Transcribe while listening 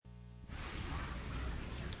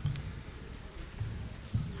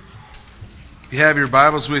If you have your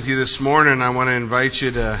Bibles with you this morning, I want to invite you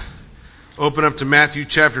to open up to Matthew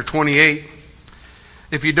chapter 28.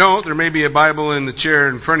 If you don't, there may be a Bible in the chair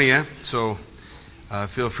in front of you, so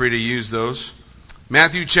feel free to use those.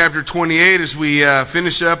 Matthew chapter 28, as we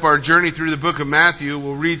finish up our journey through the book of Matthew,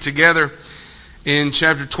 we'll read together in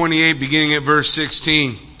chapter 28, beginning at verse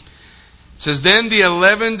 16. It says, "Then the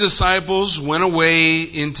 11 disciples went away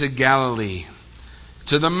into Galilee,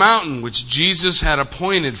 to the mountain which Jesus had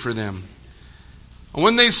appointed for them. And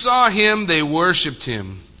when they saw him, they worshipped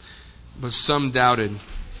him, but some doubted.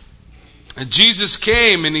 And Jesus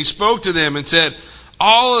came and he spoke to them and said,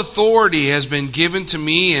 'All authority has been given to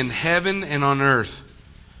me in heaven and on earth.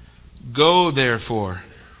 Go, therefore,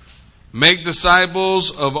 make disciples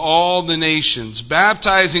of all the nations,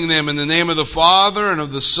 baptizing them in the name of the Father and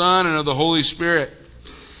of the Son and of the Holy Spirit,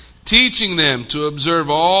 teaching them to observe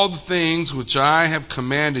all the things which I have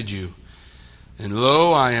commanded you. And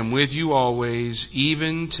lo, I am with you always,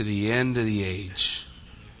 even to the end of the age.'"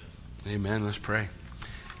 Amen. Let's pray.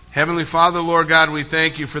 Heavenly Father, Lord God, we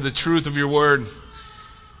thank you for the truth of your word.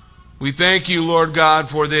 We thank you, Lord God,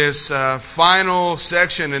 for this final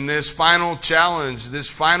section and this final challenge, this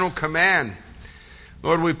final command.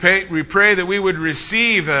 Lord, we pray that we would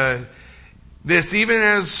receive this even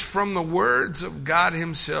as from the words of God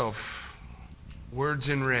himself, words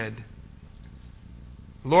in red.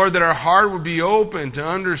 Lord, that our heart would be open to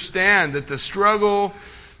understand that the struggle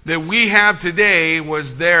that we have today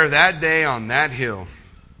was there that day on that hill.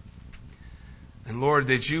 And Lord,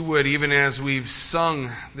 that you would, even as we've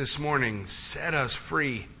sung this morning, set us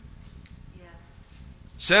free. Yes.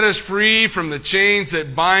 Set us free from the chains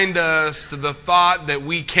that bind us to the thought that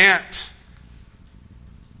we can't.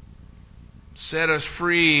 Set us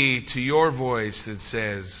free to your voice that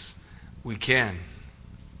says we can.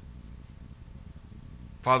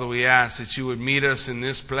 Father, we ask that you would meet us in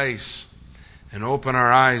this place and open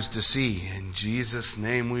our eyes to see. In Jesus'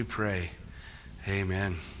 name we pray.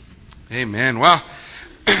 Amen. Amen. Well,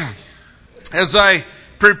 as I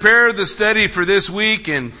prepare the study for this week,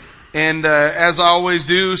 and as I always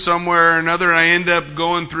do, somewhere or another, I end up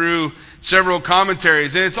going through several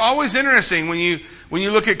commentaries. And it's always interesting when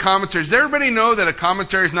you look at commentaries. Does everybody know that a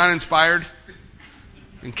commentary is not inspired?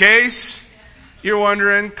 In case you're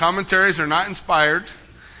wondering, commentaries are not inspired.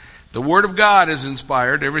 The Word of God is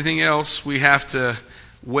inspired. Everything else we have to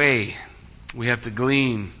weigh. We have to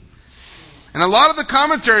glean. And a lot of the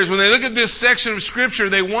commentaries, when they look at this section of Scripture,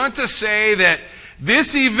 they want to say that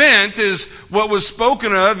this event is what was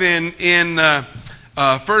spoken of in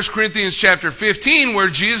 1 Corinthians chapter 15, where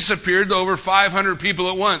Jesus appeared to over 500 people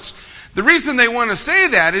at once. The reason they want to say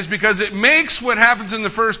that is because it makes what happens in the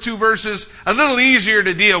first two verses a little easier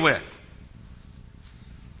to deal with.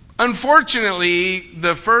 Unfortunately,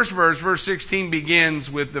 the first verse, verse 16,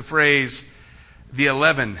 begins with the phrase, "the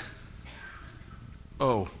 11."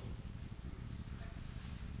 Oh.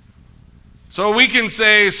 So we can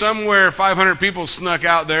say somewhere 500 people snuck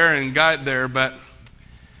out there and got there, but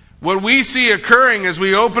what we see occurring as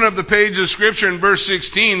we open up the page of Scripture in verse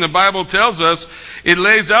 16, the Bible tells us, it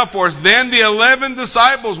lays out for us, "Then the 11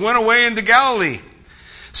 disciples went away into Galilee."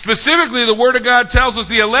 Specifically, the Word of God tells us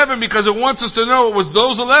the 11 because it wants us to know it was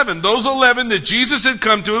those 11 that Jesus had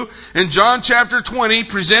come to in John chapter 20,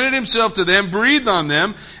 presented himself to them, breathed on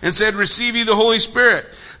them, and said, "Receive ye the Holy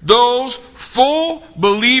Spirit." Those full,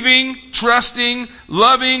 believing, trusting,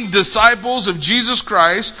 loving disciples of Jesus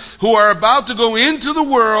Christ who are about to go into the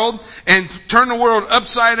world and turn the world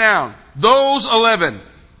upside down. Those 11.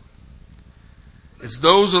 It's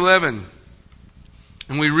those 11.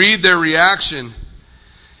 And we read their reaction.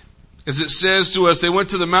 As it says to us, they went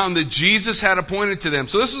to the mountain that Jesus had appointed to them.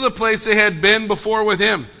 So this is a place they had been before with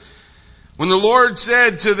him. When the Lord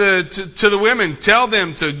said to the women, "Tell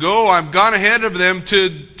them to go, I've gone ahead of them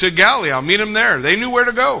to Galilee. I'll meet them there." They knew where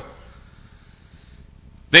to go.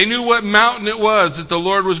 They knew what mountain it was that the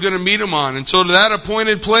Lord was going to meet them on. And so to that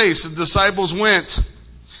appointed place, the disciples went.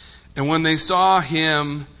 And when they saw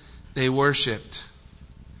him, they worshipped.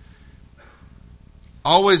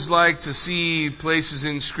 Always like to see places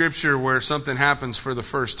in Scripture where something happens for the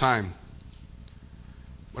first time.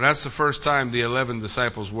 Well, that's the first time the 11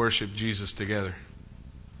 disciples worshiped Jesus together.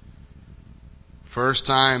 First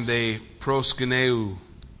time they proskuneo,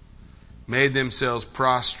 made themselves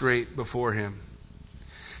prostrate before him.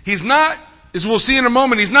 He's not, as we'll see in a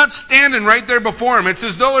moment, he's not standing right there before him. It's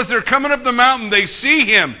as though as they're coming up the mountain, they see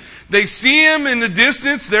him. They see him in the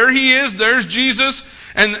distance. There he is. There's Jesus.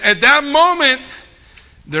 And at that moment,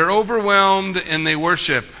 they're overwhelmed and they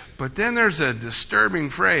worship. But then there's a disturbing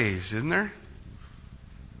phrase, isn't there?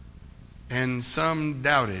 And some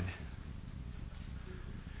doubted.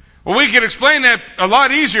 Well, we could explain that a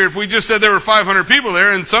lot easier if we just said there were 500 people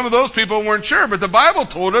there, and some of those people weren't sure. But the Bible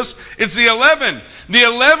told us it's the 11. The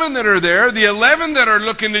 11 that are there, the 11 that are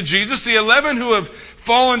looking to Jesus, the 11 who have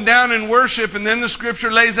fallen down in worship. And then the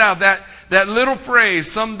Scripture lays out that little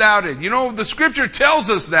phrase, some doubted. You know, the Scripture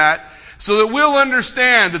tells us that so that we'll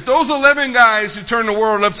understand that those 11 guys who turned the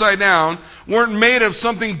world upside down weren't made of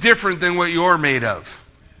something different than what you're made of.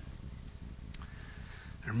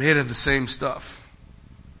 They're made of the same stuff.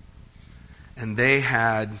 And they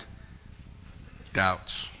had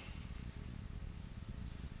doubts.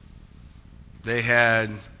 They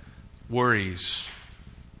had worries.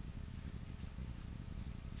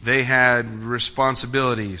 They had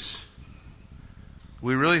responsibilities.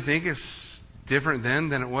 We really think it's different then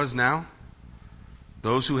than it was now?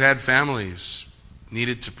 Those who had families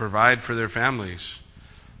needed to provide for their families.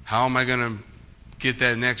 How am I going to get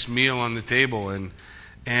that next meal on the table?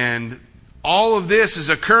 And all of this is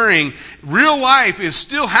occurring. Real life is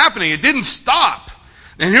still happening. It didn't stop.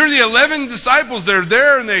 And here are the 11 disciples. They're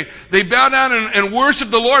there and they bow down and worship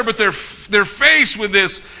the Lord, but they're faced with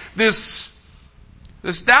this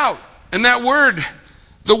doubt. And that word,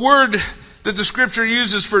 the word that the Scripture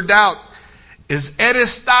uses for doubt is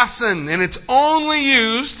eristasin, and it's only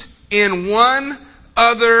used in one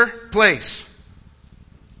other place.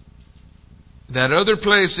 That other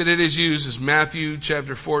place that it is used is Matthew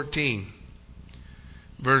chapter 14.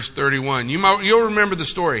 Verse 31. You'll remember the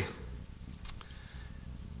story.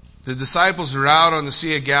 The disciples are out on the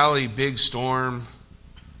Sea of Galilee, big storm.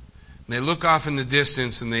 And they look off in the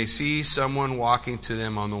distance and they see someone walking to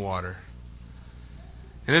them on the water.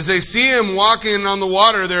 And as they see him walking on the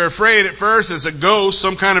water, they're afraid at first as a ghost,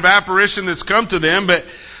 some kind of apparition that's come to them. But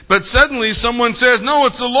suddenly someone says, "No,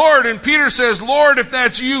 it's the Lord." And Peter says, "Lord, if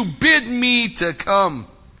that's you, bid me to come."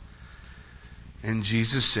 And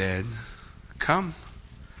Jesus said, "Come."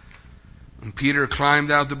 And Peter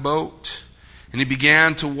climbed out the boat, and he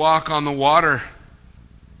began to walk on the water.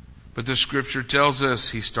 But the Scripture tells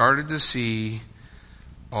us he started to see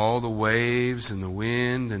all the waves and the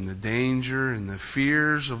wind and the danger and the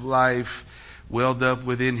fears of life welled up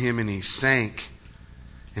within him, and he sank.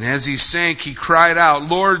 And as he sank, he cried out,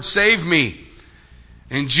 "Lord, save me."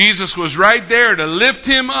 And Jesus was right there to lift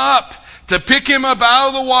him up, to pick him up out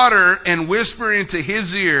of the water and whisper into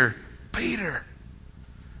his ear, "Peter,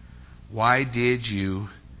 why did you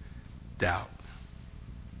doubt?"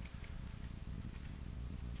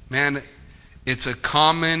 Man, it's a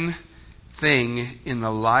common thing in the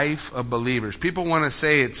life of believers. People want to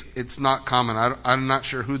say it's not common. I'm not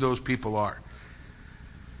sure who those people are.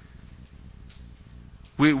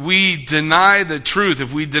 We deny the truth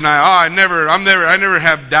if we deny, I never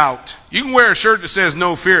have doubt. You can wear a shirt that says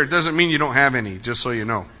 "no fear." It doesn't mean you don't have any, just so you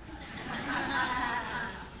know.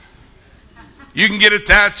 You can get a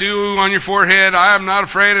tattoo on your forehead, "I am not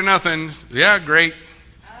afraid of nothing." Yeah, great.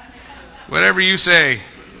 Whatever you say.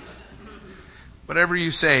 Whatever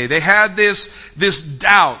you say. They had this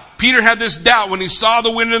doubt. Peter had this doubt when he saw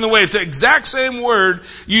the wind and the waves. The exact same word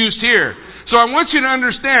used here. So I want you to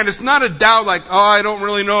understand, it's not a doubt like, I don't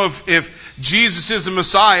really know if Jesus is the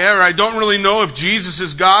Messiah, or I don't really know if Jesus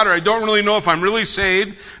is God, or I don't really know if I'm really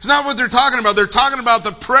saved. It's not what they're talking about. They're talking about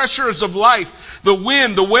the pressures of life, the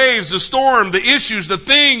wind, the waves, the storm, the issues, the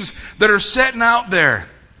things that are setting out there.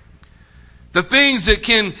 The things that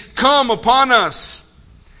can come upon us.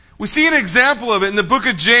 We see an example of it in the book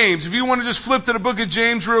of James. If you want to just flip to the book of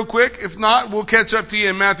James real quick. If not, we'll catch up to you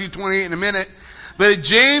in Matthew 28 in a minute. But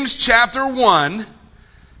James chapter 1,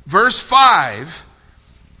 verse 5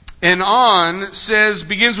 and on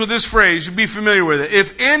begins with this phrase. You'll be familiar with it.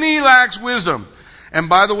 "If any lacks wisdom." And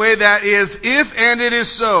by the way, that is if and it is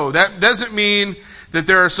so. That doesn't mean that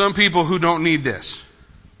there are some people who don't need this.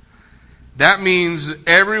 That means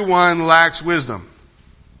everyone lacks wisdom.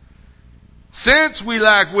 Since we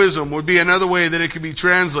lack wisdom would be another way that it could be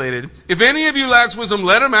translated. "If any of you lacks wisdom,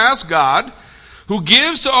 let him ask God, who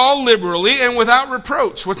gives to all liberally and without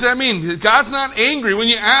reproach." What's that mean? God's not angry when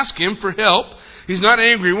you ask him for help. He's not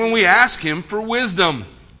angry when we ask him for wisdom.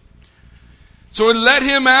 So let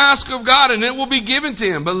him ask of God and it will be given to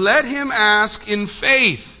him. But let him ask in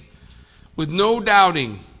faith with no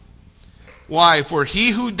doubting. Why? For he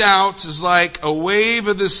who doubts is like a wave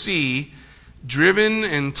of the sea, driven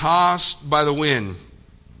and tossed by the wind.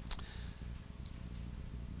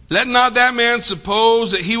 Let not that man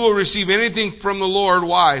suppose that he will receive anything from the Lord.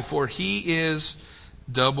 Why? For he is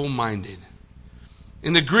double-minded.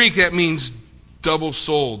 In the Greek, that means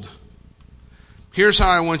double-souled. Here's how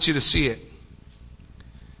I want you to see it.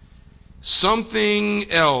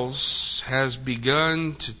 Something else has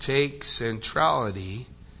begun to take centrality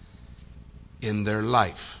in their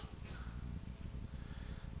life.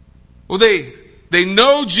 Well, they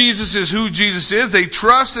know Jesus is who Jesus is. They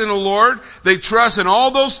trust in the Lord. They trust in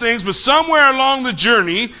all those things. But somewhere along the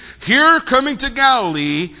journey, here coming to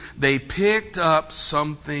Galilee, they picked up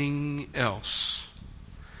something else.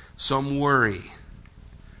 Some worry.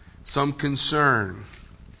 Some concern.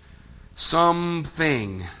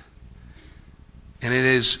 Something. And it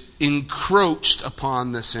is encroached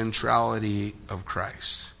upon the centrality of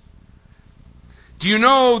Christ. Do you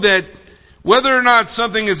know that whether or not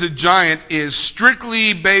something is a giant is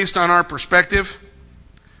strictly based on our perspective?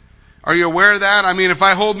 Are you aware of that? I mean, if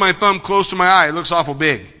I hold my thumb close to my eye, it looks awful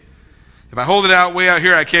big. If I hold it out way out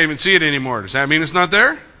here, I can't even see it anymore. Does that mean it's not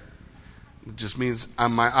there? It just means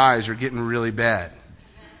my eyes are getting really bad.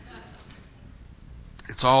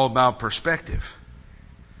 It's all about perspective.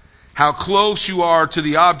 How close you are to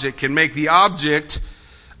the object can make the object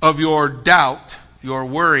of your doubt, your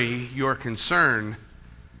worry, your concern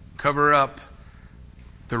cover up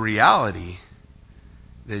the reality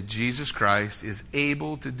that Jesus Christ is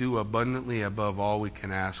able to do abundantly above all we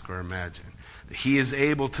can ask or imagine. That He is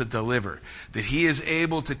able to deliver. That He is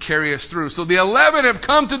able to carry us through. So the 11 have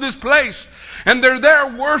come to this place and they're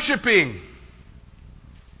there worshiping.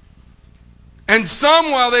 And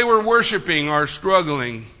some, while they were worshiping, are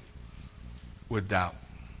struggling with doubt.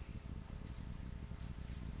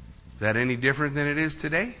 Is that any different than it is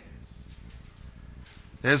today?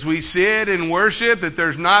 As we sit and worship, that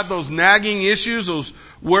there's not those nagging issues, those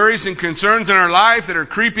worries and concerns in our life that are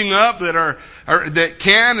creeping up, that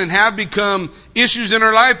can and have become issues in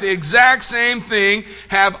our life. The exact same thing.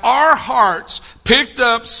 Have our hearts picked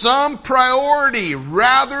up some priority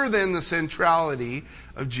rather than the centrality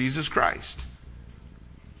of Jesus Christ?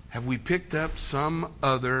 Have we picked up some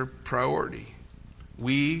other priority?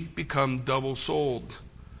 We become double-souled.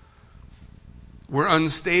 We're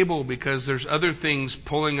unstable because there's other things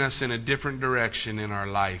pulling us in a different direction in our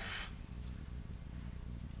life.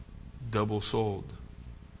 Double-souled.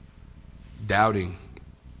 Doubting.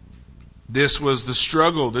 This was the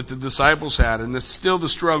struggle that the disciples had, and it's still the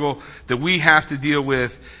struggle that we have to deal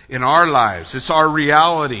with in our lives. It's our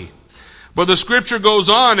reality. But the scripture goes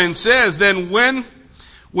on and says, then when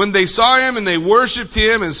they saw Him and they worshiped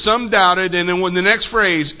Him, and some doubted, and then when the next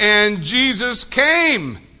phrase, and Jesus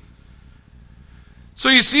came. So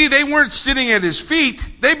you see, they weren't sitting at His feet.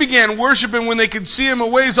 They began worshiping when they could see Him a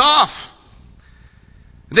ways off.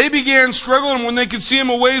 They began struggling when they could see Him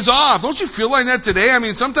a ways off. Don't you feel like that today? I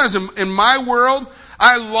mean, sometimes in my world,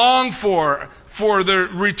 I long for the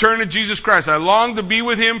return of Jesus Christ. I long to be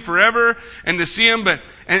with Him forever and to see Him.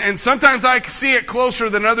 And sometimes I see it closer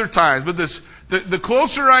than other times. But the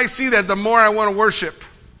closer I see that, the more I want to worship.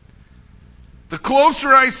 The closer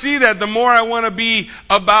I see that, the more I want to be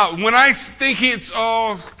about. When I think it's,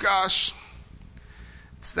 oh gosh,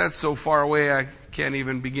 that's so far away I can't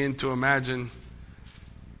even begin to imagine,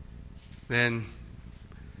 then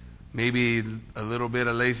maybe a little bit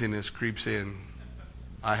of laziness creeps in.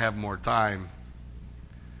 I have more time.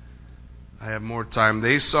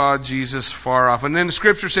 They saw Jesus far off. And then the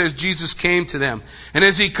scripture says Jesus came to them. And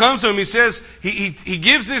as He comes to them, He says, He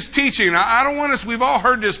gives this teaching. Now, I don't want us, we've all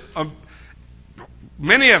heard this,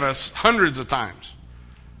 many of us, hundreds of times.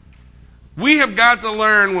 We have got to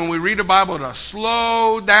learn when we read the Bible to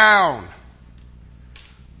slow down.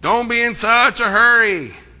 Don't be in such a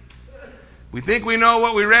hurry. We think we know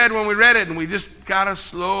what we read when we read it, and we just got to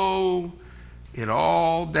slow it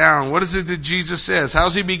all down. What is it that Jesus says?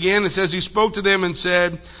 How's He begin? It says He spoke to them and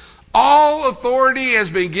said, all authority has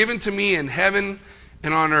been given to me in heaven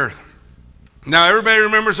and on earth. Now everybody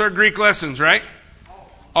remembers our Greek lessons, right?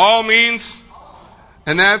 All means,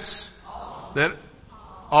 and that's that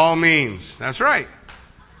all means. That's right.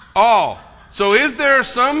 All. So is there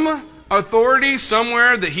some authority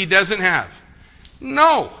somewhere that He doesn't have?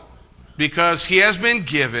 No. Because He has been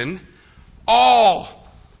given all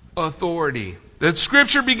authority. The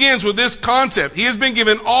scripture begins with this concept. He has been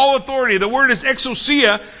given all authority. The word is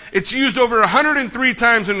exousia. It's used over 103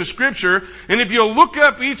 times in the scripture. And if you'll look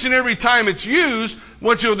up each and every time it's used,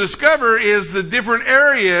 what you'll discover is the different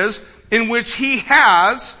areas in which He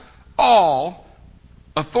has all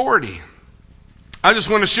authority. I just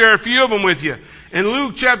want to share a few of them with you. In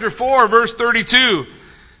Luke chapter 4, verse 32,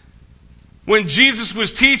 when Jesus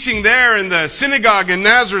was teaching there in the synagogue in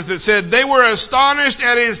Nazareth, it said, they were astonished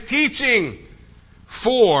at His teaching,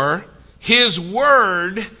 for His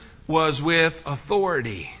word was with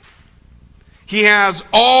authority. He has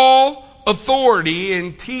all authority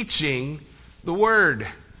in teaching the word.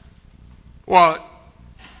 Well,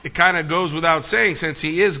 it kind of goes without saying, since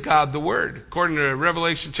He is God the Word. According to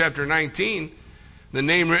Revelation chapter 19, the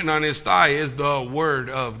name written on His thigh is the Word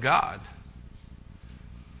of God.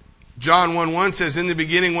 John 1:1 says, in the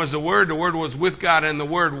beginning was the Word was with God, and the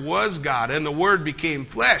Word was God, and the Word became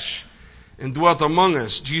flesh and dwelt among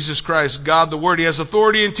us. Jesus Christ, God the Word. He has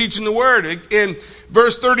authority in teaching the Word. In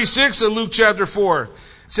verse 36 of Luke chapter 4, it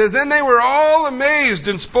says, then they were all amazed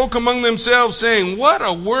and spoke among themselves, saying, what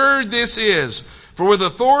a word this is! For with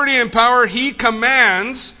authority and power he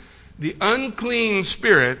commands the unclean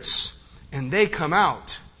spirits, and they come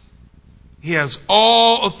out. He has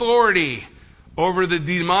all authority over the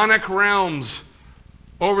demonic realms,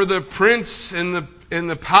 over the prince and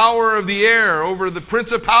the power of the air, over the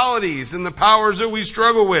principalities and the powers that we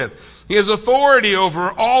struggle with. He has authority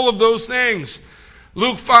over all of those things.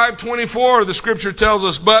 Luke 5:24, the scripture tells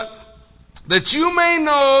us, but that you may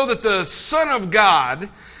know that the Son of God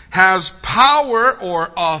has power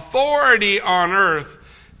or authority on earth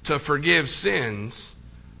to forgive sins,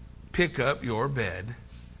 pick up your bed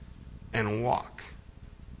and walk.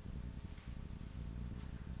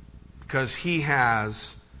 Because he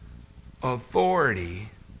has authority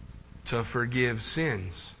to forgive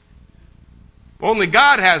sins. Only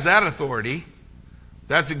God has that authority.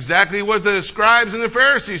 That's exactly what the scribes and the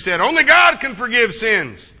Pharisees said. Only God can forgive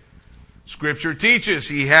sins. Scripture teaches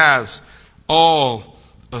he has all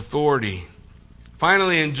authority.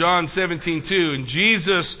 Finally, in John 17:2, in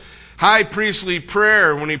Jesus' high priestly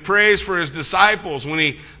prayer, when he prays for his disciples, when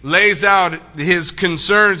he lays out his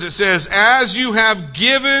concerns, it says, as you have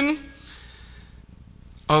given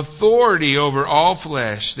authority over all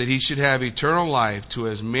flesh, that he should have eternal life to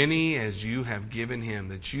as many as you have given him.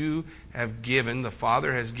 That you have given, the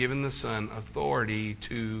Father has given the Son, authority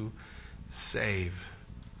to save.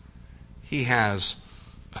 He has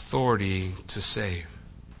authority to save.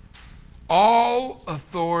 All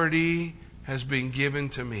authority has been given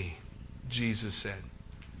to me, Jesus said.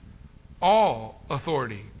 All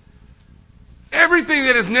authority. Everything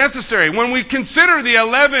that is necessary. When we consider the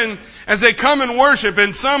 11 as they come and worship,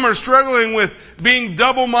 and some are struggling with being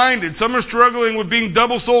double-minded, some are struggling with being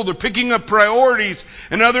double-souled, or picking up priorities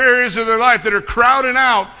in other areas of their life that are crowding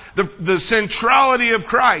out the centrality of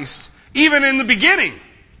Christ, even in the beginning.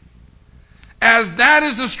 As that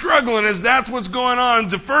is the struggle, and as that's what's going on,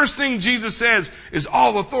 the first thing Jesus says is,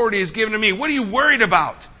 all authority is given to me. What are you worried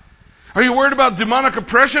about? Are you worried about demonic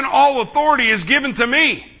oppression? All authority is given to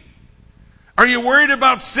me. Are you worried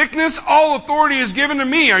about sickness? All authority is given to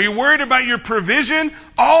me. Are you worried about your provision?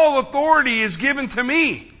 All authority is given to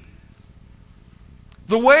me.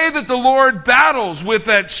 The way that the Lord battles with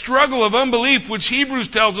that struggle of unbelief, which Hebrews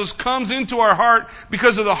tells us comes into our heart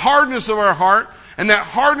because of the hardness of our heart, and that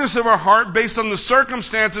hardness of our heart based on the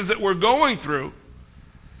circumstances that we're going through,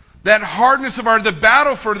 that hardness of the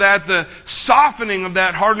battle for that, the softening of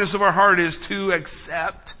that hardness of our heart is to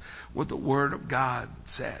accept what the Word of God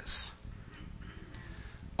says.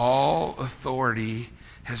 All authority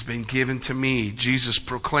has been given to me, Jesus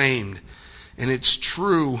proclaimed. And it's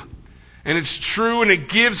true. And it's true, and it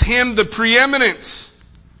gives him the preeminence.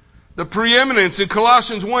 The preeminence in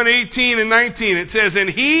Colossians 1:18 and 19. It says, and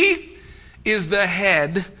he is the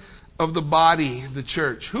head of the body, the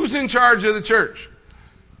church. Who's in charge of the church?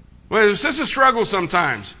 Well, it's just a struggle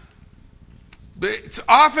sometimes. But it's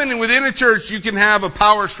often within a church you can have a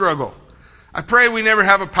power struggle. I pray we never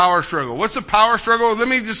have a power struggle. What's a power struggle? Let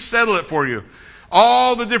me just settle it for you.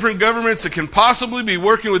 All the different governments that can possibly be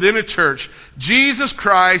working within a church, Jesus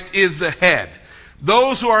Christ is the head.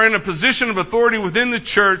 Those who are in a position of authority within the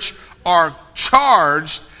church are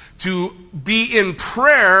charged to be in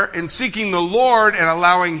prayer and seeking the Lord and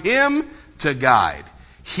allowing him to guide.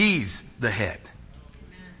 He's the head.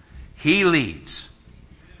 He leads.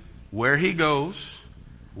 Where he goes,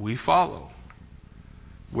 we follow.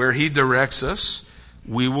 Where he directs us,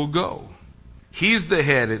 we will go. He's the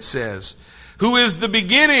head, it says, who is the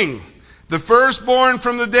beginning, the firstborn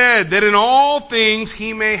from the dead, that in all things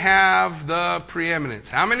he may have the preeminence.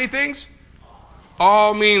 How many things?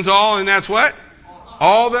 All means all, and that's what?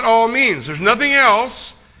 All that all means. There's nothing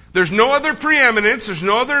else. There's no other preeminence. There's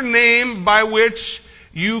no other name by which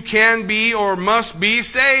you can be or must be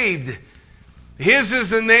saved. His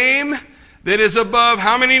is the name that is above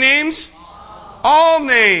how many names? All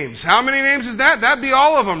names. How many names is that? That'd be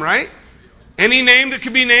all of them, right? Any name that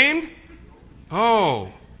could be named?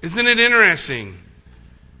 Oh, isn't it interesting?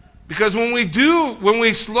 Because when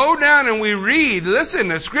we slow down and we read, listen,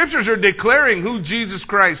 the scriptures are declaring who Jesus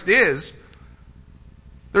Christ is.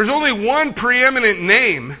 There's only one preeminent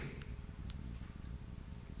name,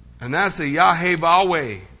 and that's the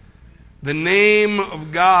Yahweh, the name of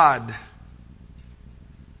God.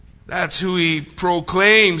 That's who he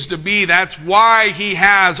proclaims to be. That's why he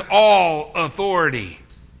has all authority.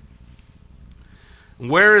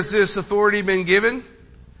 Where has this authority been given?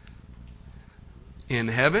 in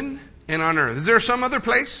heaven and on earth. Is there some other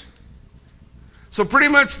place? So pretty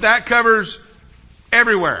much that covers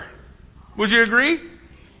everywhere. Would you agree?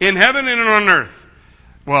 In heaven and on earth.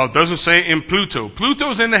 Well, it doesn't say in Pluto.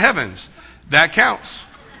 Pluto's in the heavens. That counts.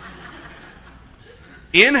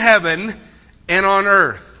 In heaven and on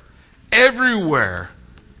earth. Everywhere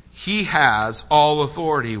He has all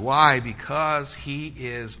authority. Why? Because He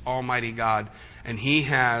is Almighty God. And He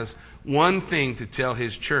has one thing to tell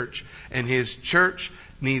His church. And His church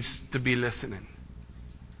needs to be listening.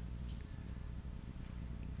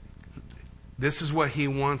 This is what He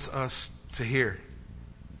wants us to hear.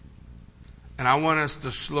 And I want us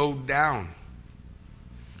to slow down,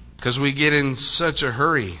 because we get in such a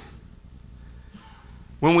hurry.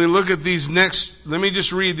 When we look at these let me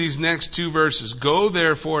just read these next two verses. Go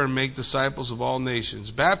therefore and make disciples of all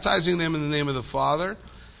nations, baptizing them in the name of the Father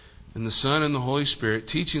and the Son and the Holy Spirit,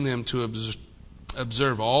 teaching them to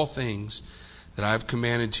observe all things that I have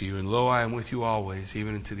commanded to you. And lo, I am with you always,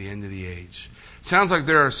 even unto the end of the age. Sounds like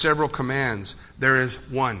there are several commands. There is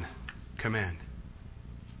one command.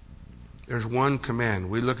 There's one command.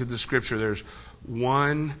 We look at the scripture. There's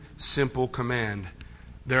one simple command.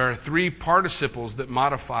 There are three participles that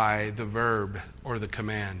modify the verb or the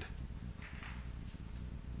command.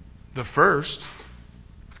 The first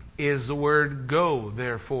is the word go,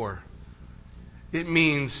 therefore. It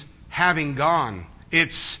means having gone.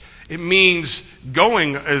 It means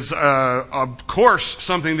going is, of course,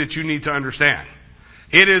 something that you need to understand.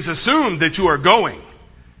 It is assumed that you are going.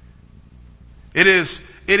 It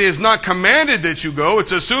is not commanded that you go.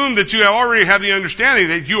 It's assumed that you already have the understanding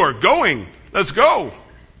that you are going. Let's go.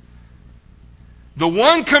 The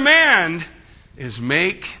one command is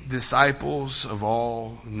make disciples of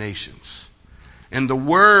all nations. And the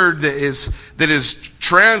word that is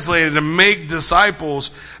translated to make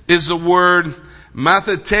disciples is the word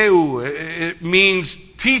matheteu. It means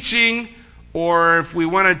teaching, or if we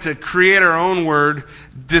wanted to create our own word,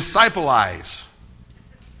 discipleize.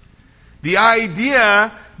 The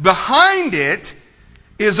idea behind it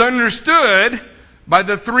is understood by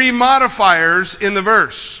the three modifiers in the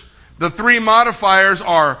verse. The three modifiers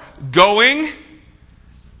are going,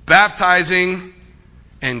 baptizing,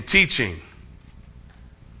 and teaching.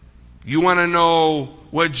 You want to know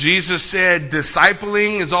what Jesus said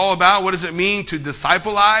discipling is all about? What does it mean to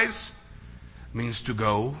discipleize? It means to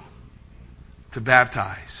go, to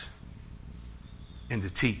baptize, and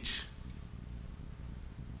to teach.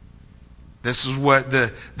 This is what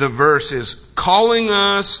the verse is calling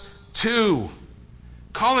us to.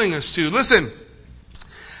 Calling us to. Listen,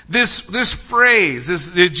 this phrase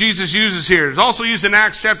that Jesus uses here is also used in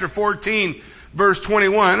Acts chapter 14, verse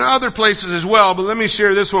 21, and other places as well, but let me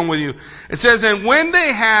share this one with you. It says, and when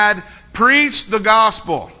they had preached the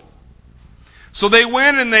gospel, so they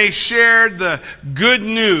went and they shared the good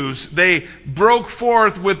news. They broke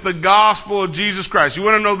forth with the gospel of Jesus Christ. You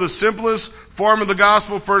want to know the simplest form of the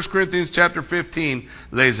gospel? 1 Corinthians chapter 15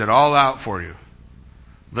 lays it all out for you.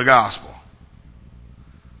 The gospel.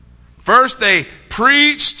 First, they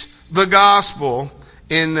preached the gospel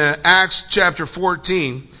in Acts chapter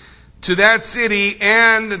 14 to that city,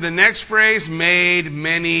 and the next phrase, made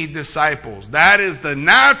many disciples. That is the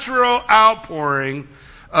natural outpouring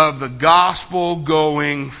of the gospel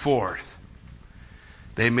going forth.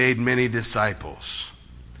 They made many disciples.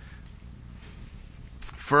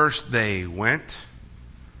 First they went,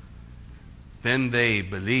 then they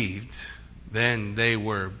believed, then they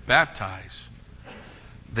were baptized,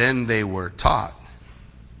 then they were taught,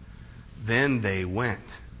 then they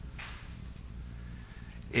went.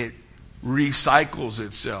 It recycles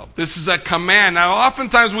itself. This is a command. Now,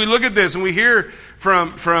 oftentimes we look at this and we hear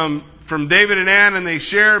from David and Ann, and they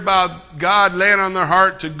share about God laying on their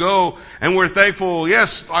heart to go, and we're thankful.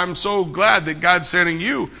 Yes, I'm so glad that God's sending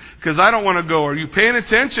you, because I don't want to go. Are you paying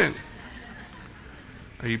attention?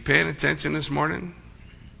 Are you paying attention this morning?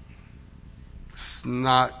 It's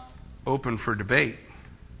not open for debate.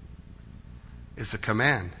 It's a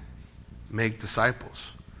command. Make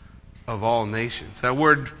disciples of all nations. That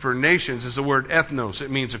word for nations is the word ethnos.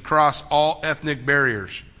 It means across all ethnic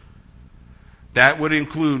barriers. That would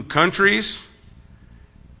include countries,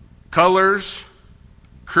 colors,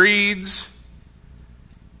 creeds.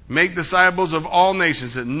 Make disciples of all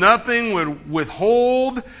nations. That nothing would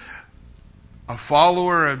withhold a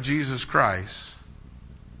follower of Jesus Christ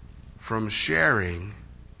from sharing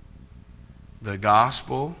the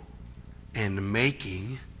gospel and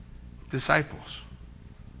making disciples.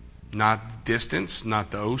 Not the distance,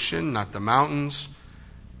 not the ocean, not the mountains,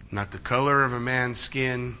 not the color of a man's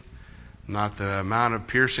skin, not the amount of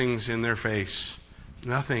piercings in their face.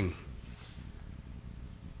 Nothing.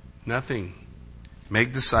 Nothing.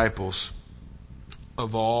 Make disciples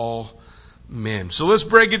of all men. So let's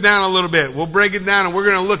break it down a little bit. We'll break it down and we're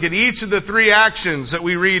going to look at each of the three actions that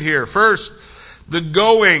we read here. First, the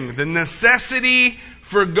going, the necessity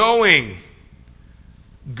for going.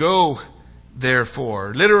 Go,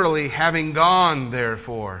 therefore. Literally, having gone,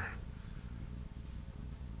 therefore.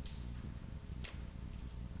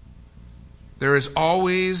 There is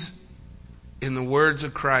always, in the words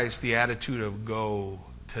of Christ, the attitude of go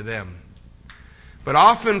to them. But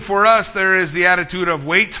often for us, there is the attitude of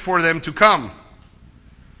wait for them to come.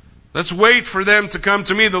 Let's wait for them to come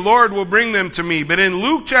to me. The Lord will bring them to me. But in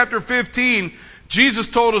Luke chapter 15, Jesus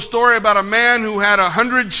told a story about a man who had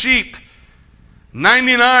 100 sheep.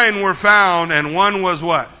 99 were found and one was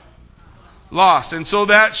what? Lost. And so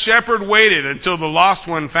that shepherd waited until the lost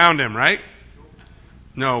one found him, right?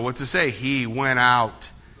 No, what to say? He went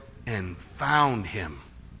out and found him.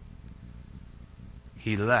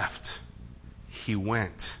 He left. He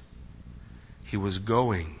went. He was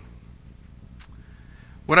going.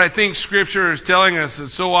 What I think Scripture is telling us that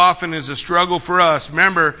so often is a struggle for us.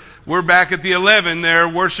 Remember, we're back at the 11 there,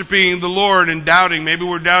 worshiping the Lord and doubting. Maybe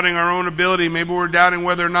we're doubting our own ability. Maybe we're doubting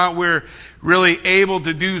whether or not we're really able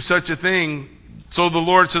to do such a thing. So the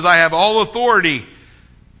Lord says, I have all authority.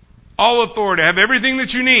 All authority. I have everything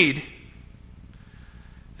that you need.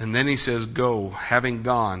 And then He says, go. Having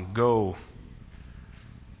gone, go.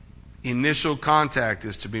 Initial contact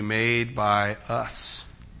is to be made by us.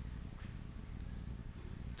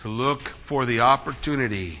 To look for the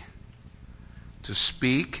opportunity to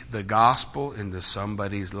speak the gospel into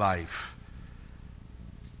somebody's life.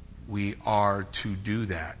 We are to do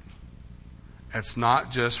that. It's not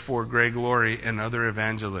just for Greg Laurie and other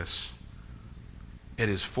evangelists. It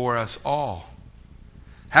is for us all.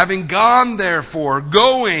 Having gone, therefore,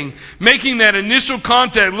 going, making that initial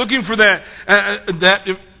contact, looking for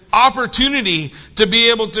that opportunity to be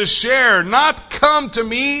able to share. Not come to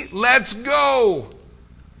me, let's go.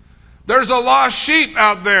 There's a lost sheep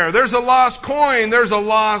out there. There's a lost coin. There's a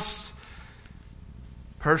lost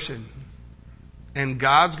person. And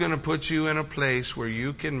God's going to put you in a place where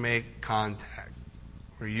you can make contact.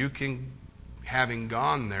 Where you can, having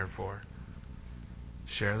gone, therefore,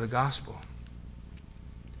 share the gospel.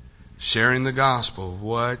 Sharing the gospel,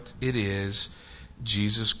 what it is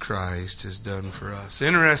Jesus Christ has done for us.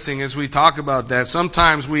 Interesting, as we talk about that,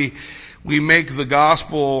 sometimes we make the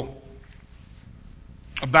gospel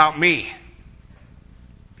about me.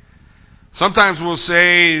 Sometimes we'll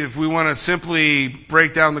say, if we want to simply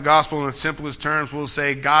break down the gospel in the simplest terms, we'll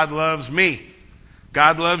say, God loves me.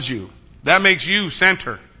 God loves you. That makes you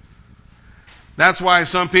center. That's why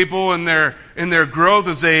some people in their growth,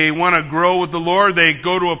 as they want to grow with the Lord, they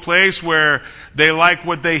go to a place where they like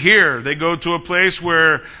what they hear. They go to a place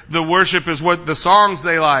where the worship is what the songs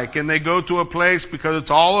they like. And they go to a place because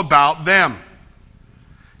it's all about them.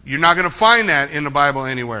 You're not going to find that in the Bible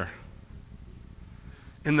anywhere.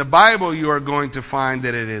 In the Bible, you are going to find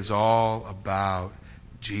that it is all about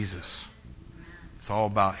Jesus. It's all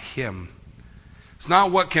about Him. It's not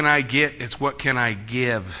what can I get, it's what can I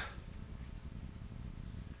give.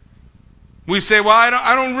 We say, well,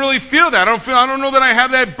 I don't really feel that. I don't know that I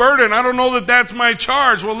have that burden. I don't know that that's my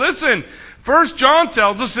charge. Well, listen, 1 John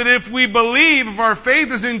tells us that if we believe, if our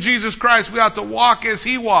faith is in Jesus Christ, we ought to walk as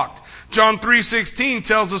He walked. John 3:16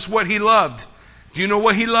 tells us what He loved. Do you know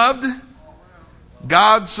what He loved?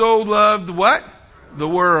 God so loved what? The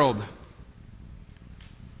world.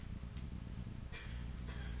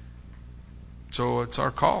 So it's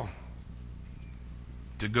our call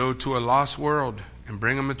to go to a lost world and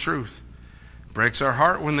bring them the truth. Breaks our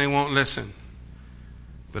heart when they won't listen.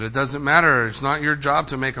 But it doesn't matter. It's not your job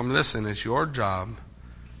to make them listen. It's your job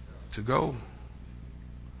to go.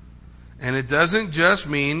 And it doesn't just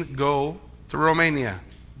mean go to Romania,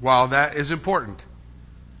 while that is important.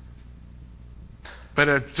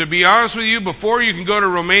 But to be honest with you, before you can go to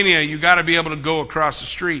Romania, you got to be able to go across the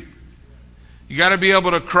street. You got to be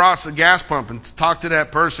able to cross the gas pump and talk to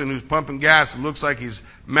that person who's pumping gas and looks like he's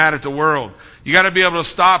mad at the world. You got to be able to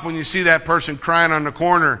stop when you see that person crying on the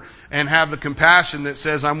corner and have the compassion that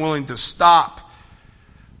says, I'm willing to stop.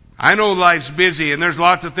 I know life's busy and there's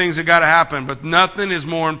lots of things that got to happen, but nothing is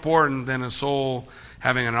more important than a soul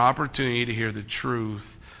having an opportunity to hear the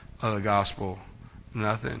truth of the gospel.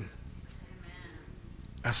 Nothing.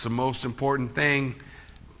 That's the most important thing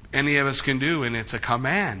any of us can do, and it's a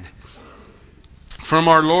command from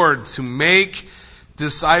our Lord to make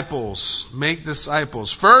disciples. Make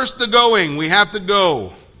disciples. First, the going. We have to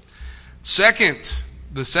go. Second,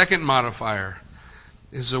 the second modifier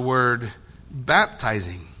is the word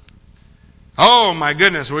baptizing. Oh my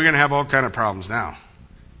goodness, we're going to have all kind of problems now.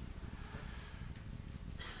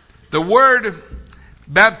 The word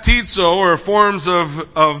baptizo, or forms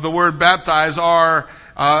of the word baptize, are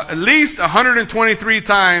at least 123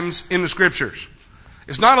 times in the Scriptures.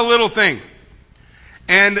 It's not a little thing.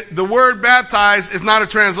 And the word baptize is not a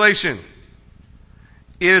translation.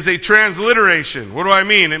 It is a transliteration. What do I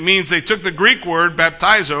mean? It means they took the Greek word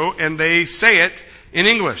baptizo and they say it in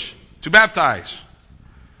English, to baptize.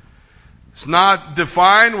 It's not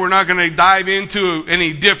defined. We're not going to dive into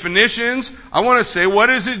any definitions. I want to say, what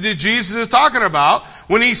is it that Jesus is talking about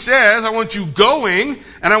when he says, I want you going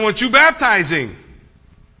and I want you baptizing?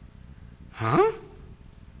 Huh?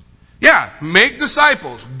 Yeah, make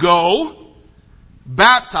disciples. Go,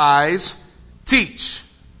 baptize, teach.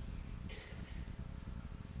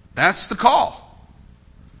 That's the call.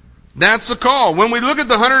 That's the call. When we look at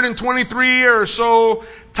the 123 or so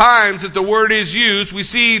times that the word is used, we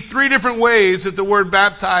see three different ways that the word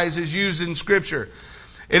baptize is used in Scripture.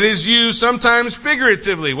 It is used sometimes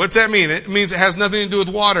figuratively. What's that mean? It means it has nothing to do with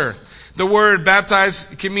water. The word baptize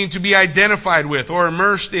can mean to be identified with or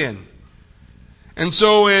immersed in. And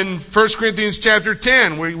so in 1 Corinthians chapter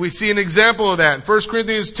 10, we see an example of that. 1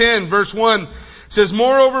 Corinthians 10, verse 1 says,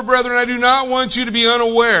 Moreover, brethren, I do not want you to be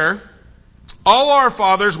unaware. All our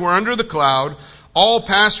fathers were under the cloud. All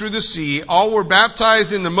passed through the sea. All were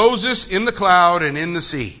baptized into Moses in the cloud and in the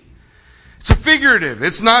sea. It's a figurative.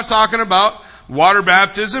 It's not talking about water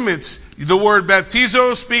baptism. It's the word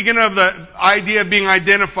baptizo, speaking of the idea of being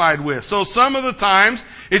identified with. So some of the times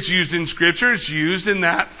it's used in Scripture, it's used in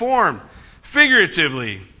that form,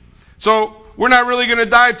 figuratively. So we're not really going to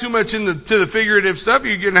dive too much into the figurative stuff.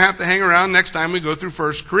 You're going to have to hang around next time we go through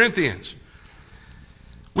 1 Corinthians.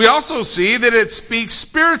 We also see that it speaks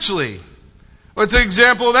spiritually. What's an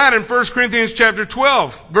example of that in 1 Corinthians chapter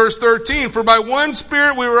 12, verse 13? For by one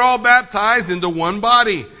Spirit we were all baptized into one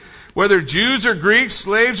body, whether Jews or Greeks,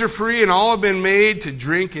 slaves or free, and all have been made to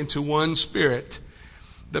drink into one Spirit,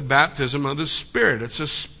 the baptism of the Spirit. It's a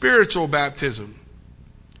spiritual baptism.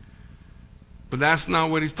 But that's not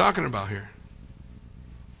what he's talking about here.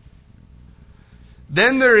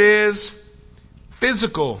 Then there is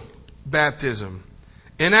physical baptism.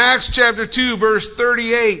 In Acts chapter 2, verse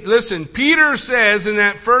 38, listen, Peter says in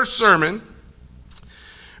that first sermon,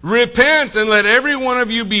 Repent and let every one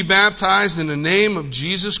of you be baptized in the name of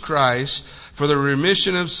Jesus Christ for the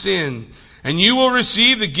remission of sin, and you will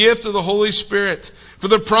receive the gift of the Holy Spirit. For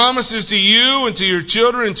the promise is to you and to your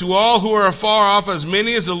children and to all who are afar off, as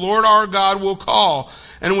many as the Lord our God will call.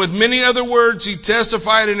 And with many other words he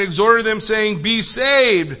testified and exhorted them, saying, Be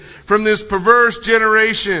saved from this perverse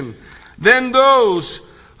generation. Then those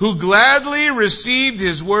who gladly received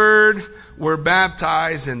his word were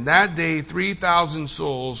baptized, and that day 3,000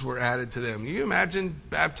 souls were added to them. Can you imagine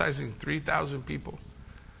baptizing 3,000 people?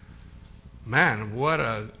 Man, what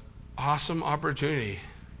an awesome opportunity.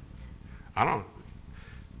 I don't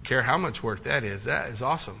care how much work that is. That is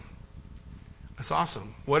awesome. That's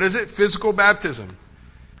awesome. What is it? Physical baptism.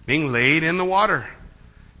 Being laid in the water.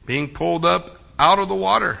 Being pulled up out of the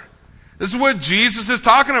water. This is what Jesus is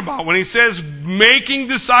talking about when he says making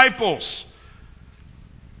disciples.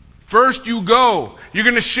 First you go. You're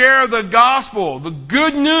going to share the gospel, the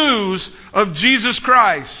good news of Jesus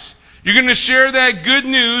Christ. You're going to share that good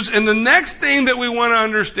news. And the next thing that we want to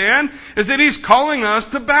understand is that he's calling us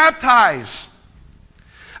to baptize.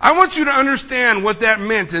 I want you to understand what that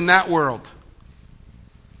meant in that world.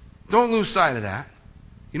 Don't lose sight of that.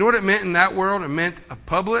 You know what it meant in that world? It meant a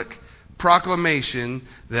public proclamation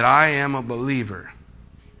that I am a believer.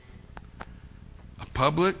 A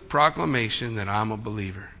public proclamation that I'm a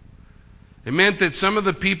believer. It meant that some of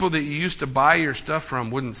the people that you used to buy your stuff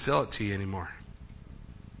from wouldn't sell it to you anymore.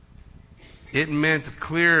 It meant a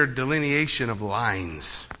clear delineation of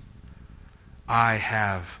lines. I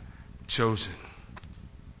have chosen.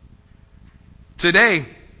 Today,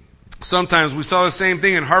 sometimes we saw the same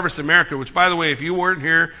thing in Harvest America, which, by the way, if you weren't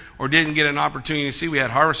here or didn't get an opportunity to see, we had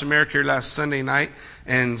Harvest America here last Sunday night,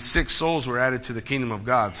 and 6 souls were added to the kingdom of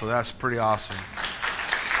God. So that's pretty awesome.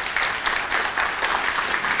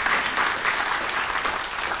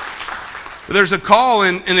 But there's a call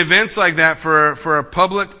in events like that for a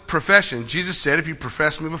public profession. Jesus said, if you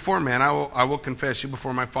profess me before man, I will confess you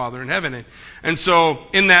before my Father in heaven. And so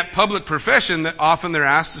in that public profession, that often they're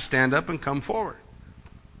asked to stand up and come forward.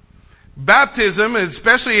 Baptism,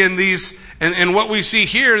 especially in these, and what we see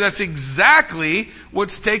here, that's exactly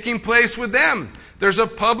what's taking place with them. There's a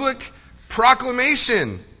public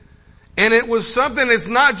proclamation. And it was something that's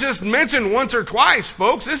not just mentioned once or twice,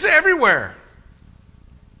 folks. It's everywhere.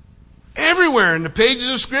 Everywhere in the pages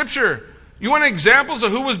of Scripture. You want examples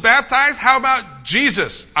of who was baptized? How about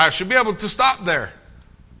Jesus? I should be able to stop there.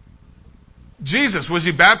 Jesus, was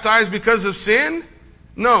he baptized because of sin?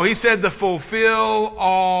 No, he said to fulfill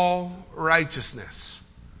all righteousness.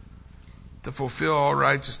 To fulfill all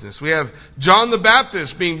righteousness. We have John the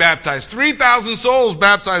Baptist being baptized. 3,000 souls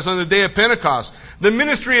baptized on the day of Pentecost. The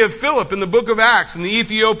ministry of Philip in the book of Acts and the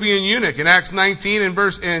Ethiopian eunuch in Acts 19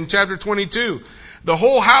 and chapter 22. The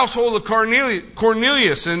whole household of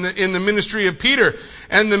Cornelius in the ministry of Peter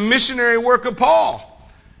and the missionary work of Paul.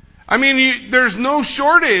 I mean, there's no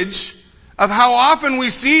shortage of how often we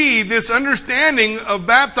see this understanding of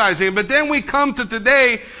baptizing. But then we come to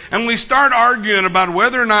today and we start arguing about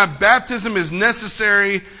whether or not baptism is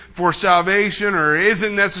necessary for salvation or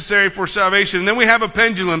isn't necessary for salvation. And then we have a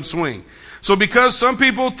pendulum swing. So because some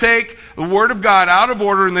people take the Word of God out of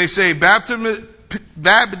order and they say baptism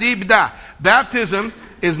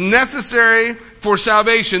is necessary for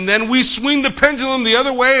salvation, then we swing the pendulum the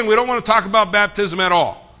other way and we don't want to talk about baptism at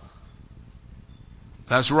all.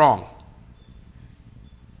 That's wrong.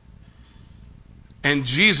 And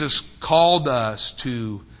Jesus called us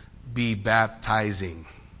to be baptizing.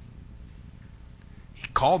 He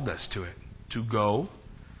called us to it, to go,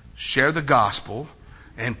 share the gospel,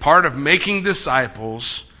 and part of making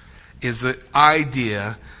disciples is the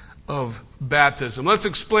idea of baptism. Let's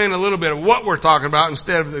explain a little bit of what we're talking about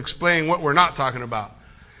instead of explaining what we're not talking about.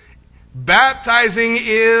 Baptizing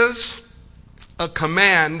is a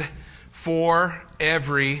command for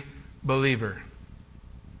every believer.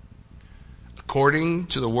 According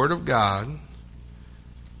to the Word of God,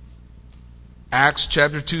 Acts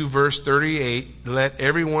chapter 2, verse 38, let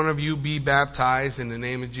every one of you be baptized in the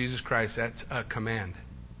name of Jesus Christ. That's a command.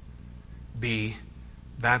 Be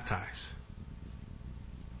baptized.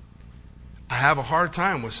 I have a hard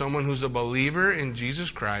time with someone who's a believer in Jesus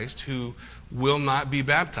Christ who will not be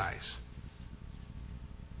baptized.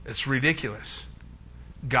 It's ridiculous.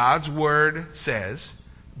 God's Word says,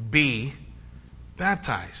 be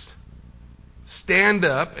baptized. Stand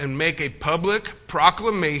up and make a public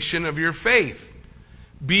proclamation of your faith.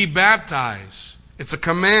 Be baptized. It's a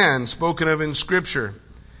command spoken of in Scripture.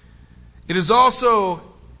 It is also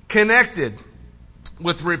connected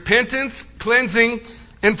with repentance, cleansing,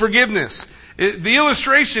 and forgiveness. The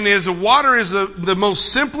illustration is water is the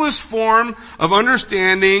most simplest form of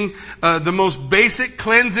understanding the most basic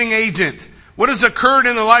cleansing agent. What has occurred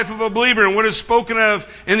in the life of a believer and what is spoken of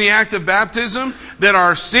in the act of baptism? That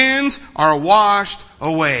our sins are washed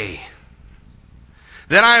away.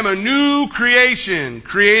 That I am a new creation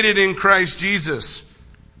created in Christ Jesus.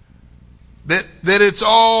 That it's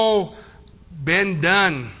all been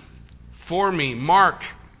done for me. Mark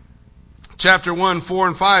chapter 1, 4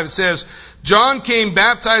 and 5, it says, John came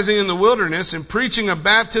baptizing in the wilderness and preaching a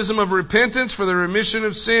baptism of repentance for the remission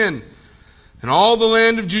of sin. And all the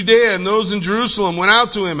land of Judea and those in Jerusalem went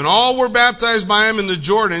out to him, and all were baptized by him in the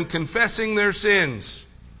Jordan, confessing their sins.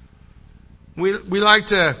 We like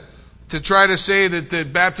to try to say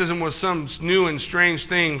that baptism was some new and strange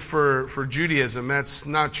thing for Judaism. That's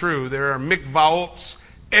not true. There are mikvaot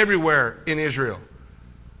everywhere in Israel.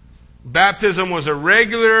 Baptism was a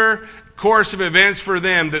regular course of events for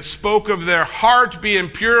them that spoke of their heart being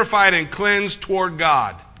purified and cleansed toward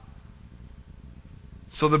God.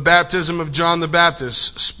 So the baptism of John the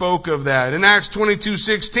Baptist spoke of that. In Acts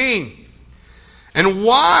 22:16, and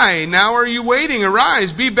why now are you waiting?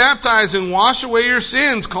 Arise, be baptized, and wash away your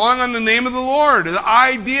sins, calling on the name of the Lord. The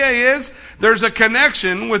idea is there's a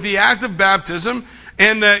connection with the act of baptism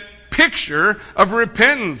and the picture of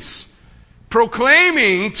repentance.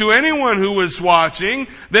 Proclaiming to anyone who was watching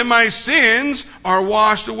that my sins are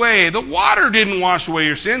washed away. The water didn't wash away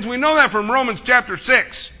your sins. We know that from Romans chapter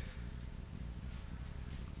 6.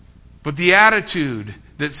 But the attitude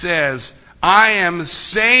that says, I am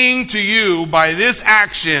saying to you by this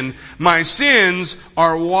action, my sins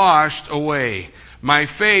are washed away. My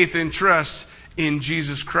faith and trust in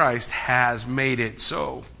Jesus Christ has made it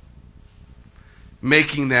so.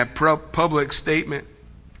 Making that public statement.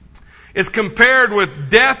 It's compared with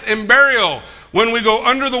death and burial. When we go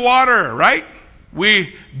under the water, right?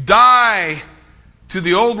 We die to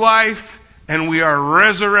the old life and we are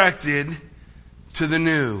resurrected to the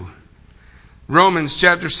new. Romans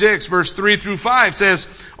chapter 6, verse 3 through 5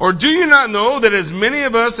 says, or do you not know that as many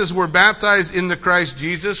of us as were baptized into Christ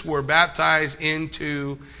Jesus were baptized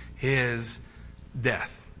into his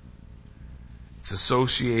death? It's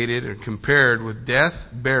associated or compared with death,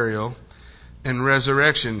 burial, and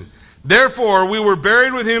resurrection. Therefore, we were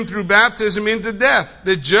buried with him through baptism into death,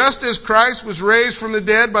 that just as Christ was raised from the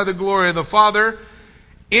dead by the glory of the Father,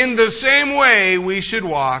 in the same way we should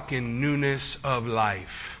walk in newness of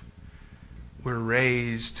life. We're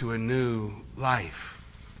raised to a new life.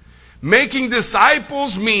 Making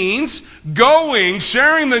disciples means going,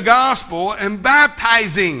 sharing the gospel, and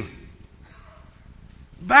baptizing.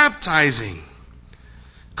 Baptizing.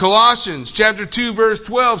 Colossians chapter 2 verse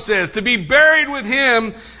 12 says, to be buried with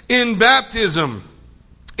him in baptism,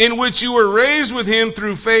 in which you were raised with him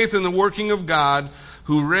through faith in the working of God,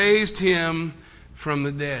 who raised him from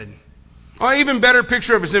the dead. Oh, even better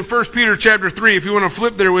picture of it is in 1 Peter chapter 3. If you want to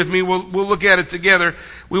flip there with me, we'll look at it together.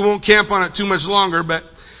 We won't camp on it too much longer, but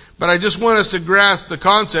I just want us to grasp the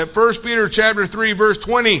concept. 1 Peter chapter 3 verse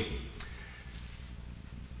 20.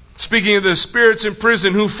 Speaking of the spirits in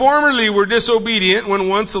prison, who formerly were disobedient when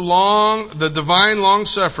once the divine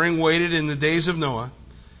long-suffering waited in the days of Noah,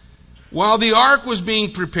 while the ark was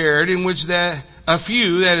being prepared, in which a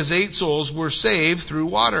few, that is 8 souls, were saved through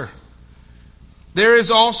water. There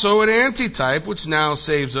is also an antitype which now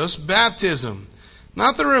saves us, baptism.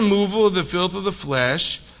 Not the removal of the filth of the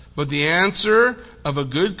flesh, but the answer of a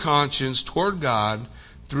good conscience toward God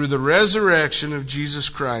through the resurrection of Jesus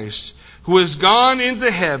Christ, who has gone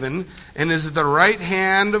into heaven and is at the right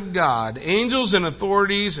hand of God, angels and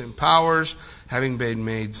authorities and powers having been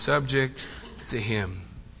made subject to him.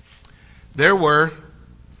 There were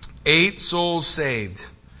 8 souls saved.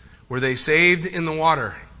 Were they saved in the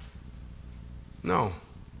water? No.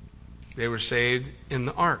 They were saved in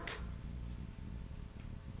the ark.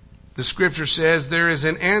 The scripture says there is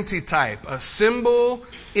an antitype, a symbol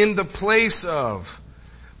in the place of.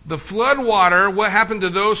 The flood water, what happened to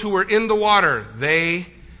those who were in the water? They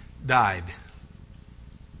died.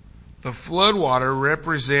 The flood water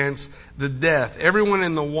represents the death. Everyone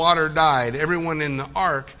in the water died. Everyone in the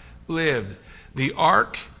ark lived. The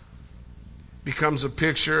ark becomes a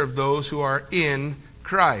picture of those who are in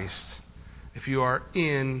Christ. If you are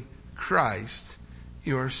in Christ,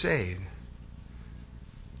 you are saved.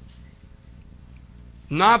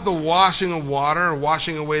 Not the washing of water or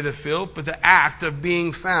washing away the filth, but the act of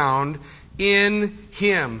being found in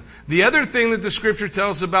him. The other thing that the scripture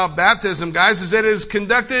tells us about baptism, guys, is that it is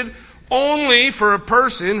conducted only for a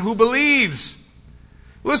person who believes.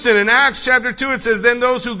 Listen, in Acts chapter 2 it says, then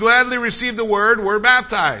those who gladly received the word were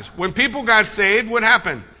baptized. When people got saved, what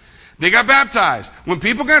happened? They got baptized. When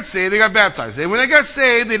people got saved, they got baptized. When they got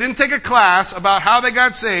saved, they didn't take a class about how they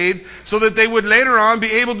got saved so that they would later on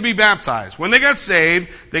be able to be baptized. When they got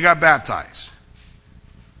saved, they got baptized.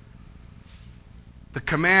 The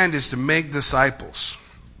command is to make disciples,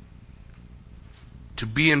 to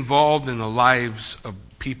be involved in the lives of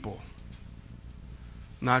people,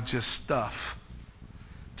 not just stuff,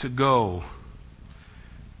 to go,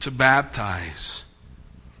 to baptize.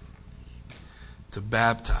 To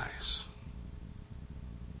baptize.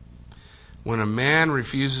 When a man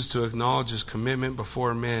refuses to acknowledge his commitment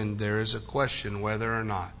before men, there is a question whether or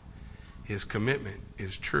not his commitment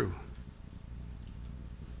is true.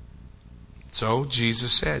 So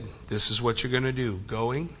Jesus said, this is what you're going to do.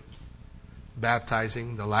 Going,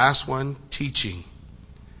 baptizing. The last one, teaching.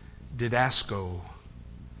 Didasko.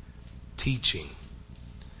 Teaching.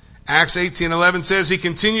 Acts 18:11 says, he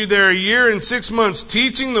continued there a year and 6 months,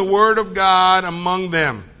 teaching the word of God among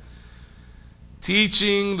them.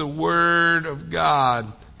 Teaching the word of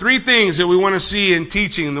God. 3 things that we want to see in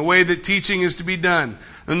teaching, the way that teaching is to be done.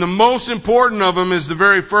 And the most important of them is the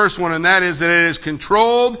very first one, and that is that it is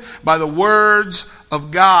controlled by the words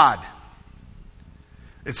of God.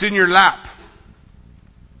 It's in your lap.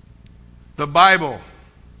 The Bible.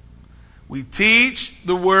 We teach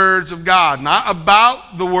the words of God, not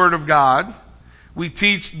about the Word of God. We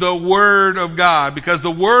teach the Word of God because the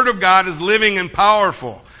Word of God is living and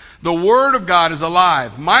powerful. The Word of God is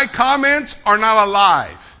alive. My comments are not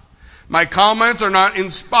alive. My comments are not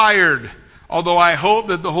inspired, although I hope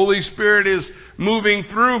that the Holy Spirit is moving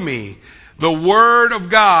through me. The Word of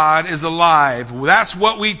God is alive. That's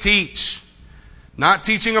what we teach. Not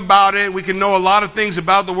teaching about it. We can know a lot of things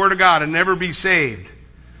about the Word of God and never be saved.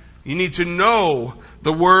 You need to know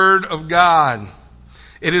the Word of God.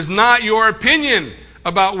 It is not your opinion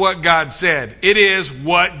about what God said. It is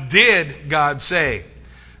what did God say.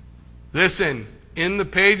 Listen, in the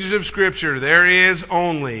pages of Scripture, there is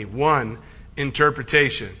only one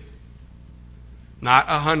interpretation. Not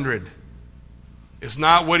 100. It's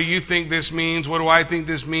not, what do you think this means? What do I think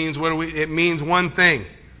this means? It means one thing.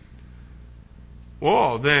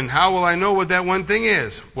 Well, then how will I know what that one thing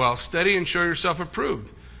is? Well, study and show yourself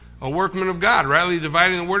approved. A workman of God, rightly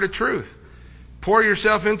dividing the word of truth. Pour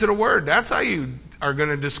yourself into the word. That's how you are going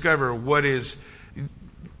to discover what is.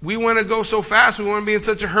 We want to go so fast. We want to be in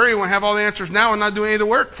such a hurry. We want to have all the answers now and not do any of the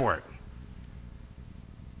work for it.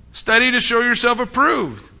 Study to show yourself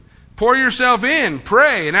approved. Pour yourself in,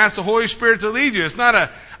 pray, and ask the Holy Spirit to lead you. It's not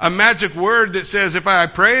a magic word that says, if I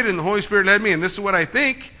prayed and the Holy Spirit led me and this is what I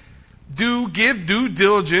think. Give due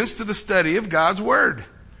diligence to the study of God's Word.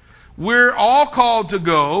 We're all called to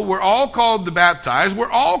go. We're all called to baptize. We're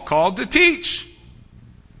all called to teach.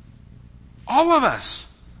 All of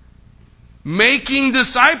us. Making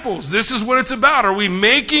disciples. This is what it's about. Are we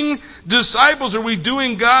making disciples? Are we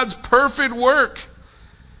doing God's perfect work?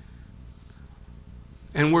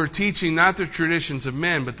 And we're teaching not the traditions of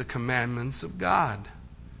men, but the commandments of God.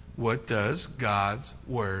 What does God's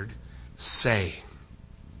Word say?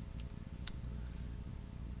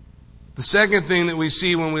 The second thing that we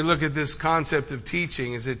see when we look at this concept of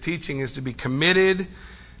teaching is that teaching is to be committed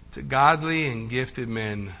to godly and gifted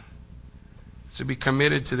men. It's to be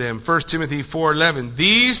committed to them. 1 Timothy 4:11.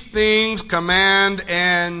 These things command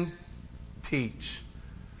and teach.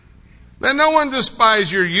 Let no one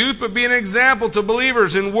despise your youth, but be an example to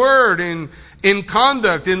believers in word, in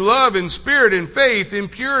conduct, in love, in spirit, in faith, in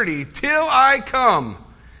purity, till I come.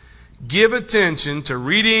 Give attention to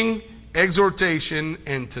reading, exhortation,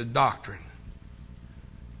 and to doctrine.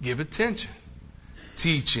 Give attention.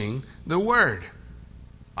 Teaching the Word.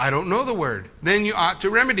 I don't know the Word. Then you ought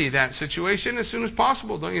to remedy that situation as soon as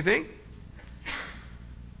possible, don't you think?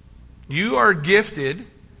 You are gifted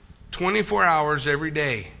 24 hours every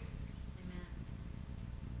day.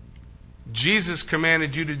 Jesus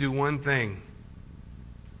commanded you to do one thing.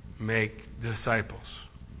 Make disciples.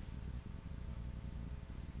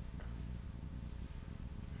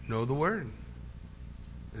 Know the Word.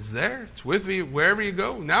 It's there. It's with you wherever you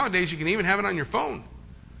go. Nowadays you can even have it on your phone.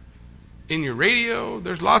 In your radio.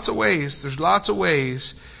 There's lots of ways. There's lots of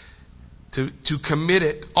ways to commit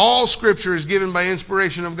it. All Scripture is given by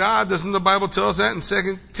inspiration of God. Doesn't the Bible tell us that in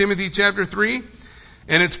 2 Timothy chapter 3?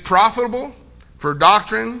 And it's profitable for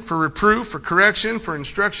doctrine, for reproof, for correction, for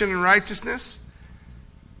instruction in righteousness.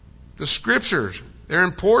 The Scriptures, they're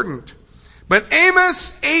important. But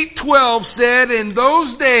Amos 8:12 said, in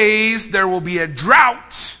those days there will be a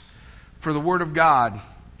drought for the Word of God.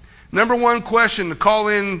 Number one question to call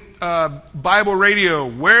in Bible radio.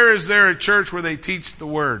 Where is there a church where they teach the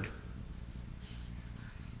Word?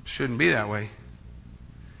 Shouldn't be that way.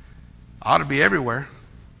 Ought to be everywhere.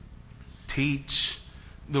 Teach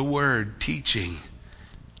the Word. Teaching.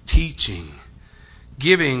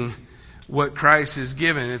 Giving what Christ has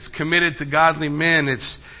given. It's committed to godly men.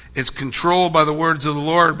 It's controlled by the words of the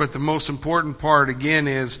Lord, but the most important part, again,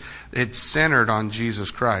 is it's centered on Jesus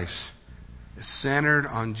Christ. It's centered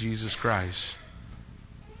on Jesus Christ.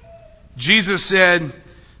 Jesus said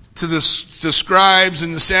to the scribes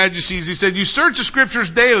and the Sadducees, He said, you search the Scriptures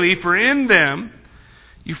daily, for in them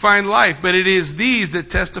you find life, but it is these that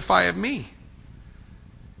testify of me.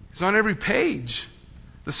 It's on every page.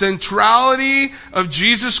 The centrality of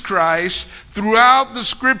Jesus Christ throughout the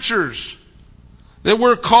Scriptures. That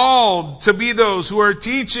we're called to be those who are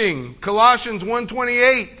teaching. Colossians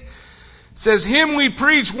 1:28 says, Him we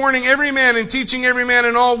preach, warning every man and teaching every man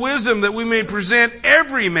in all wisdom, that we may present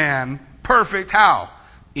every man perfect. How?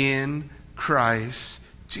 In Christ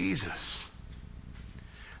Jesus.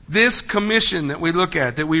 This commission that we look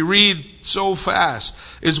at, that we read so fast,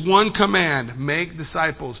 is one command. Make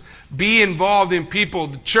disciples. Be involved in people.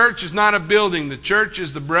 The church is not a building. The church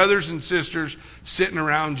is the brothers and sisters sitting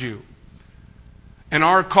around you. And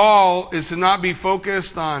our call is to not be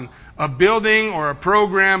focused on a building or a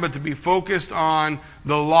program, but to be focused on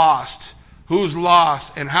the lost. Who's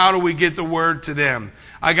lost and how do we get the word to them?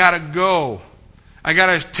 I got to go. I got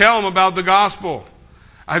to tell them about the gospel.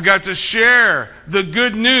 I've got to share the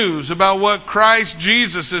good news about what Christ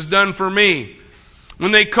Jesus has done for me.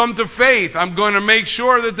 When they come to faith, I'm going to make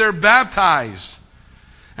sure that they're baptized.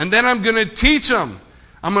 And then I'm going to teach them.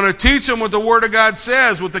 I'm going to teach them what the Word of God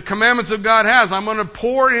says, what the commandments of God has. I'm going to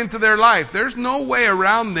pour into their life. There's no way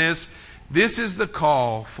around this. This is the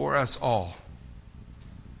call for us all.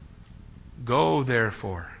 Go,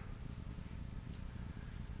 therefore,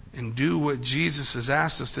 and do what Jesus has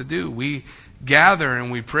asked us to do. We gather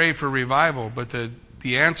and we pray for revival, but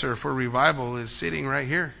the answer for revival is sitting right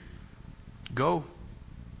here. Go.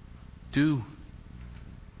 Do.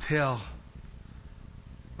 Tell.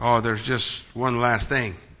 Oh, there's just one last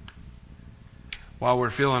thing. While we're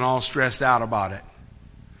feeling all stressed out about it.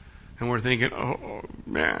 And we're thinking, oh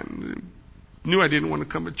man, knew I didn't want to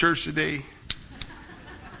come to church today.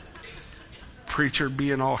 Preacher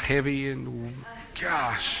being all heavy and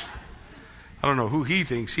gosh. I don't know who he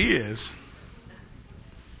thinks he is.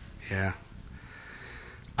 Yeah.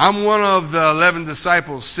 I'm one of the 11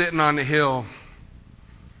 disciples sitting on the hill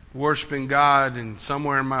worshiping God, and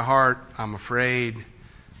somewhere in my heart I'm afraid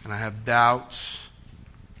and I have doubts.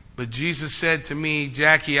 But Jesus said to me,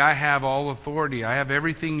 Jackie, I have all authority. I have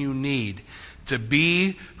everything you need to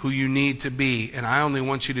be who you need to be. And I only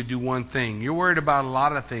want you to do one thing. You're worried about a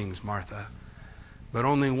lot of things, Martha, but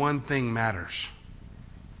only one thing matters.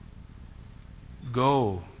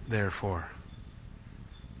 Go, therefore.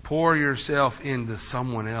 Pour yourself into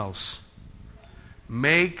someone else.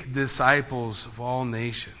 Make disciples of all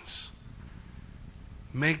nations.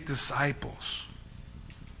 Make disciples.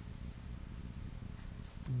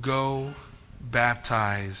 Go,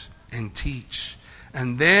 baptize, and teach.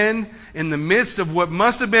 And then, in the midst of what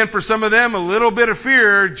must have been for some of them a little bit of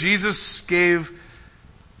fear, Jesus gave,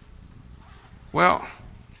 well,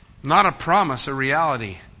 not a promise, a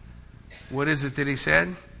reality. What is it that he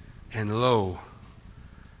said? And lo,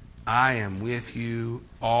 I am with you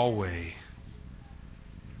always,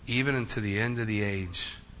 even unto the end of the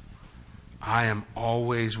age. I am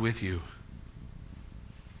always with you.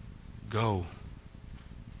 Go.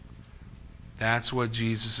 That's what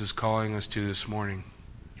Jesus is calling us to this morning.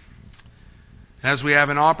 As we have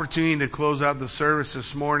an opportunity to close out the service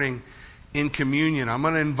this morning in communion, I'm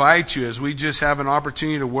going to invite you, as we just have an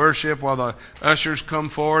opportunity to worship while the ushers come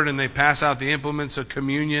forward and they pass out the implements of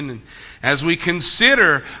communion, and as we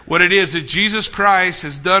consider what it is that Jesus Christ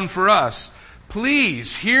has done for us,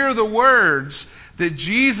 please hear the words that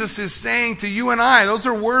Jesus is saying to you and I. Those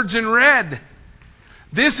are words in red.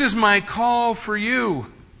 This is my call for you.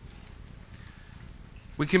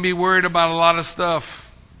 We can be worried about a lot of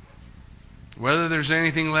stuff. Whether there's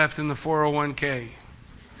anything left in the 401k.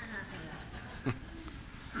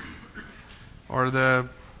 Or the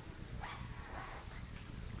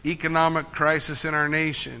economic crisis in our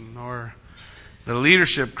nation. Or the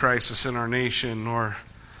leadership crisis in our nation. Or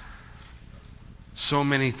so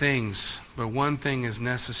many things. But one thing is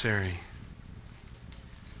necessary.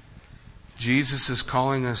 Jesus is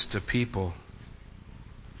calling us to people.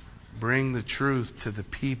 Bring the truth to the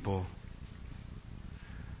people.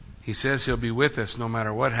 He says He'll be with us no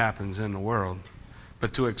matter what happens in the world.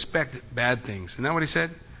 But to expect bad things. Isn't that what He said?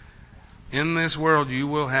 In this world you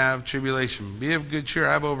will have tribulation. Be of good cheer.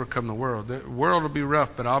 I've overcome the world. The world will be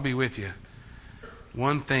rough, but I'll be with you.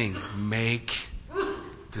 One thing. Make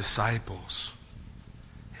disciples.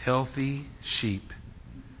 Healthy sheep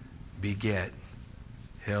beget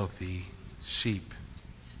healthy sheep.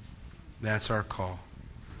 That's our call.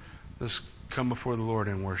 Let's come before the Lord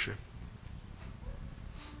and worship.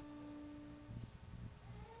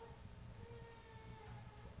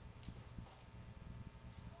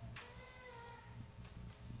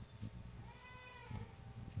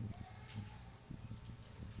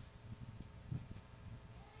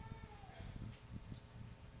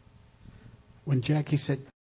 When Jackie said,